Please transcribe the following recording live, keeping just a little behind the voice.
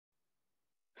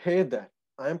Hey there,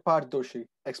 I am Parth Doshi,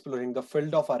 exploring the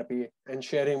field of RPA and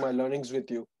sharing my learnings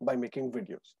with you by making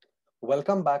videos.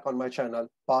 Welcome back on my channel,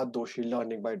 Parth Doshi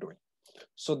Learning by Doing.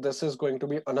 So this is going to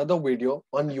be another video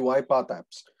on UiPath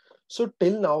apps. So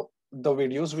till now, the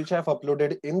videos which I have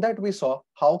uploaded in that we saw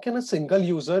how can a single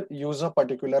user use a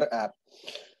particular app.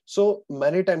 So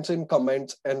many times in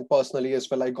comments and personally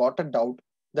as well, I got a doubt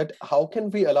that how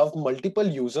can we allow multiple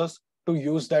users to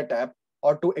use that app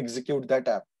or to execute that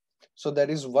app. So there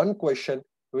is one question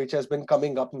which has been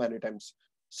coming up many times.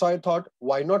 So I thought,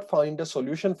 why not find a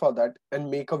solution for that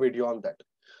and make a video on that.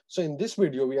 So in this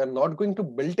video, we are not going to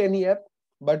build any app,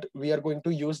 but we are going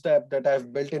to use the app that I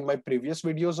have built in my previous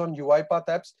videos on UiPath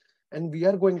apps. And we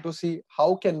are going to see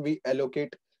how can we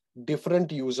allocate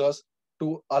different users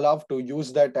to allow to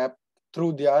use that app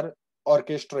through their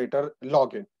orchestrator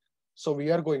login. So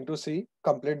we are going to see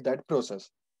complete that process.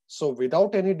 So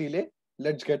without any delay,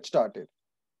 let's get started.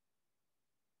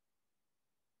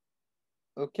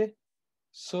 Okay,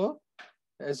 so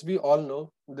as we all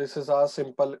know, this is our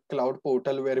simple cloud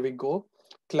portal where we go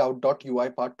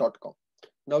cloud.uipath.com.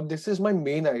 Now, this is my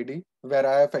main ID where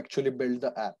I have actually built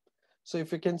the app. So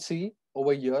if you can see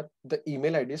over here, the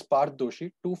email ID is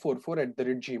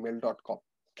parthdoshi244@gmail.com.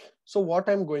 So what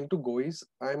I'm going to go is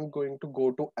I'm going to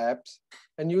go to apps,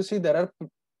 and you see there are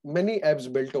many apps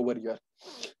built over here.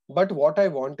 But what I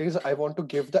want is I want to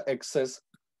give the access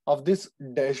of this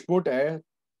dashboard app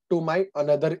to my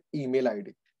another email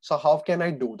ID. So how can I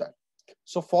do that?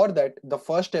 So for that, the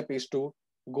first step is to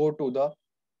go to the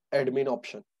admin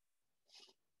option.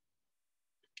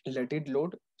 Let it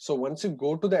load. So once you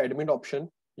go to the admin option,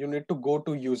 you need to go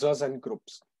to users and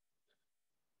groups.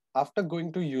 After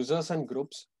going to users and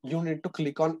groups, you need to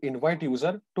click on invite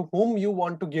user to whom you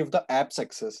want to give the apps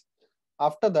access.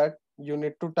 After that, you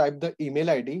need to type the email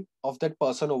ID of that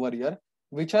person over here,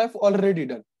 which I've already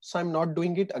done. So I'm not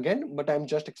doing it again, but I'm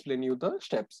just explaining you the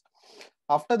steps.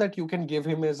 After that, you can give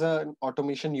him as an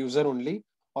automation user only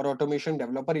or automation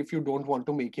developer if you don't want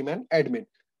to make him an admin,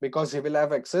 because he will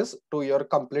have access to your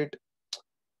complete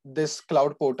this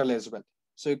cloud portal as well.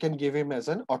 So you can give him as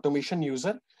an automation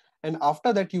user. And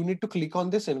after that, you need to click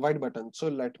on this invite button. So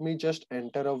let me just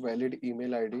enter a valid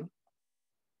email ID.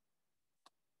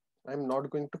 I'm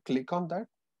not going to click on that.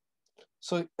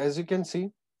 So as you can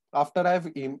see, after I've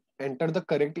entered the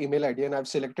correct email ID and I've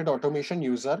selected automation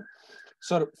user,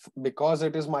 so because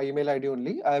it is my email ID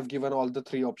only, I have given all the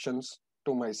three options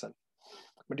to myself.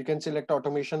 But you can select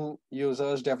automation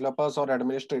users, developers, or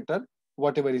administrator,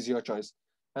 whatever is your choice.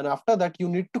 And after that, you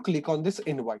need to click on this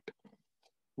invite.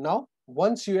 Now,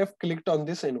 once you have clicked on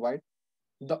this invite,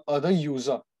 the other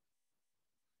user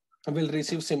will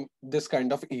receive this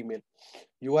kind of email.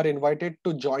 You are invited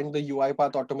to join the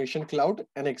UiPath Automation Cloud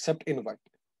and accept invite.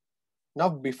 Now,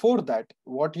 before that,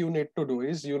 what you need to do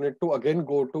is you need to again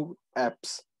go to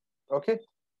apps. Okay.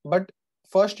 But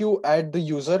first you add the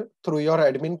user through your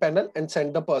admin panel and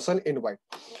send the person invite.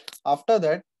 After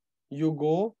that, you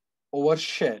go over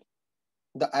share.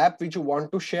 The app which you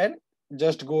want to share,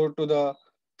 just go to the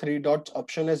three dots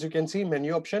option, as you can see,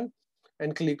 menu option,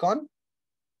 and click on,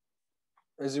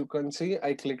 as you can see,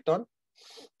 I clicked on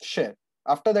share.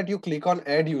 After that, you click on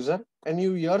add user and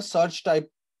you here search type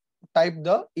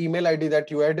the email ID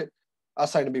that you had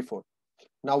assigned before.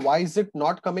 Now, why is it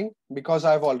not coming? Because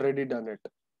I've already done it.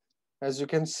 As you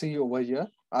can see over here,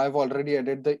 I've already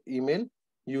added the email.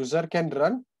 User can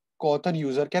run, co-author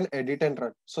user can edit and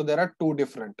run. So there are two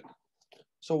different.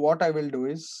 So what I will do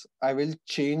is I will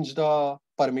change the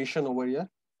permission over here,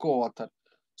 co-author.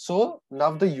 So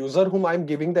now the user whom I'm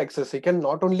giving the access, he can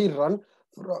not only run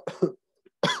from,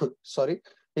 sorry,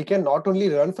 he can not only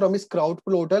run from his crowd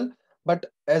portal, but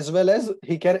as well as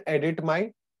he can edit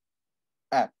my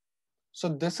app. So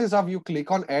this is how you click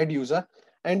on add user,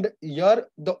 and here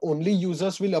the only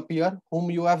users will appear whom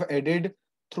you have added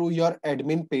through your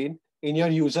admin pane in your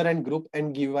user and group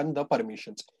and given the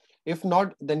permissions. If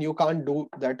not, then you can't do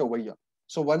that over here.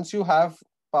 So once you have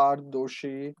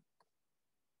Pardoshi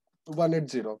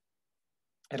 180,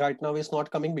 right now it's not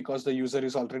coming because the user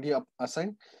is already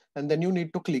assigned, and then you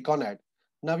need to click on add.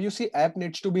 Now you see app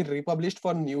needs to be republished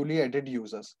for newly added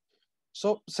users.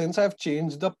 So since I've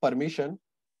changed the permission,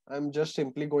 I'm just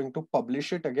simply going to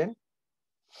publish it again.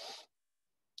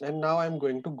 And now I'm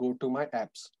going to go to my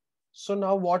apps. So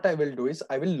now what I will do is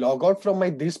I will log out from my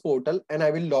this portal and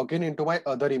I will log in into my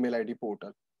other email ID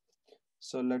portal.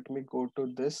 So let me go to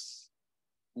this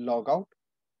log out.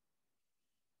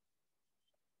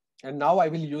 And now I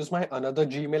will use my another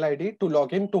Gmail ID to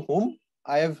log in to whom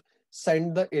I have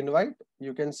sent the invite.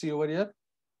 You can see over here,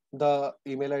 the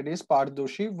email ID is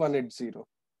pardoshi180.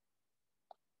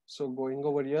 So going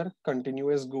over here,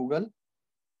 continue as Google.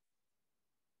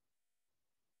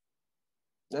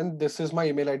 And this is my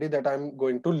email ID that I'm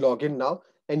going to log in now.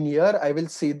 And here I will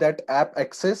see that app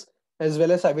access, as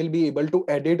well as I will be able to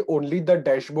edit only the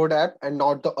dashboard app and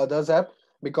not the others app,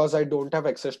 because I don't have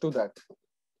access to that.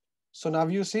 So now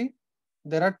you see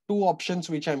there are two options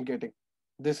which I'm getting.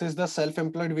 This is the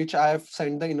self-employed which I have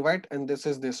sent the invite, and this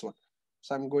is this one.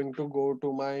 So I'm going to go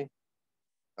to my,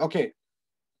 okay,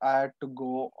 I had to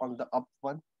go on the up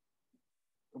one.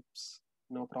 Oops,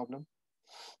 no problem.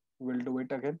 We'll do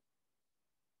it again.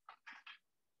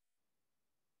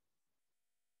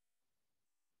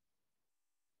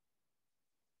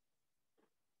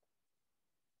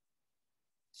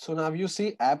 So now you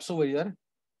see apps over here.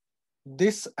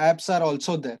 These apps are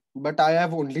also there, but I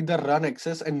have only the run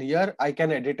access, and here I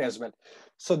can edit as well.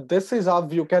 So this is how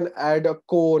you can add a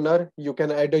co-owner, you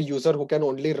can add a user who can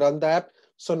only run the app.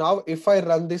 So now if I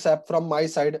run this app from my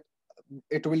side,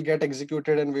 it will get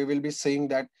executed and we will be seeing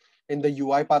that in the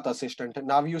UiPath assistant.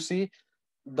 Now you see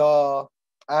the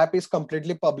app is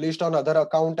completely published on other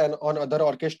account and on other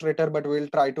orchestrator, but we'll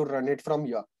try to run it from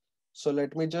here. So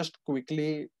let me just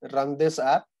quickly run this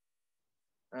app,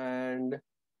 and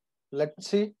let's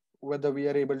see whether we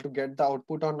are able to get the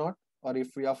output or not, or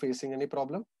if we are facing any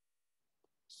problem.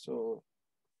 So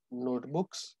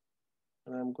notebooks,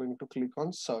 and I'm going to click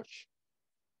on search.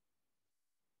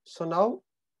 So now,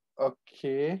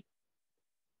 okay,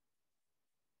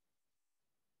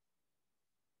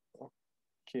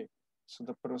 okay. So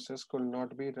the process could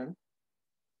not be run.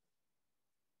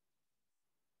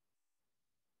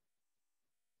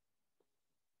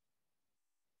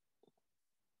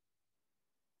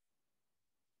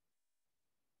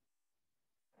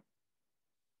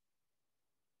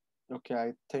 Okay,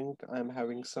 I think I'm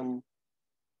having some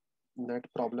net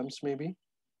problems maybe.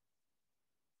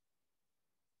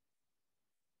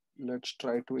 Let's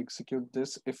try to execute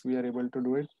this if we are able to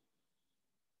do it.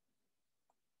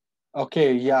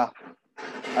 Okay, yeah,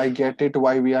 I get it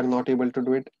why we are not able to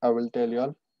do it. I will tell you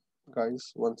all,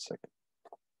 guys, 1 second.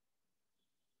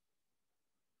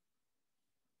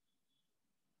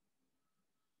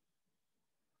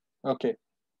 Okay,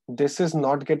 this is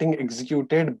not getting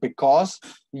executed because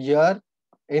here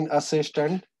in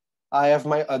assistant, I have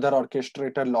my other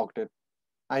orchestrator logged in.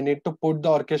 I need to put the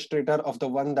orchestrator of the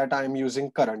one that I am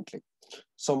using currently.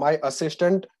 So my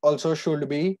assistant also should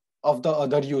be of the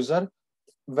other user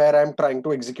where I'm trying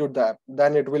to execute the app.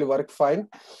 Then it will work fine.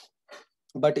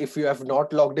 But if you have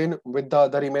not logged in with the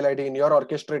other email ID in your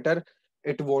orchestrator,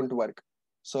 it won't work.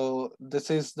 So this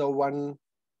is the one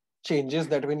changes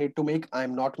that we need to make.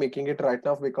 I'm not making it right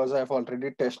now because I've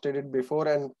already tested it before,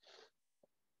 and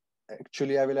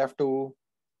actually I will have to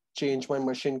change my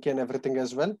machine key and everything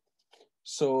as well.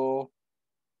 So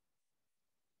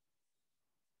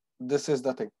this is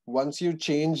the thing. Once you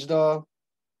change the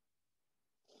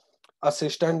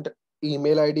assistant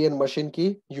email ID and machine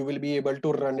key, you will be able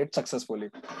to run it successfully,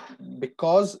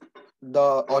 because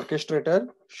the orchestrator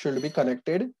should be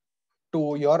connected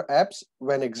to your apps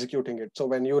when executing it. So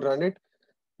when you run it,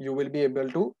 you will be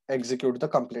able to execute the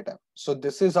complete app. So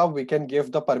this is how we can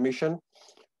give the permission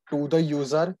to the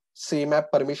user. Same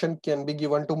app permission can be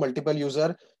given to multiple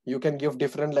user. You can give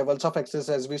different levels of access.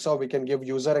 As we saw, we can give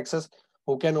user access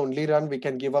who can only run. We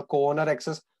can give a co-owner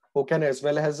access who can as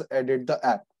well as edit the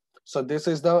app. So this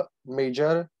is the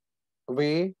major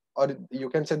way, or you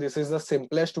can say this is the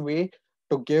simplest way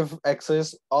to give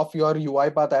access of your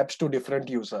UiPath apps to different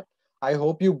user. I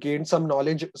hope you gained some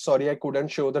knowledge. Sorry, I couldn't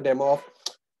show the demo of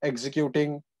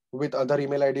executing with other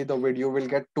email ID. The video will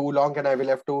get too long and I will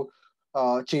have to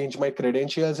change my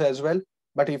credentials as well.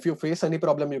 But if you face any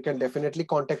problem, you can definitely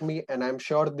contact me, and I'm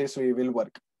sure this way will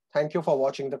work. Thank you for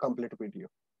watching the complete video.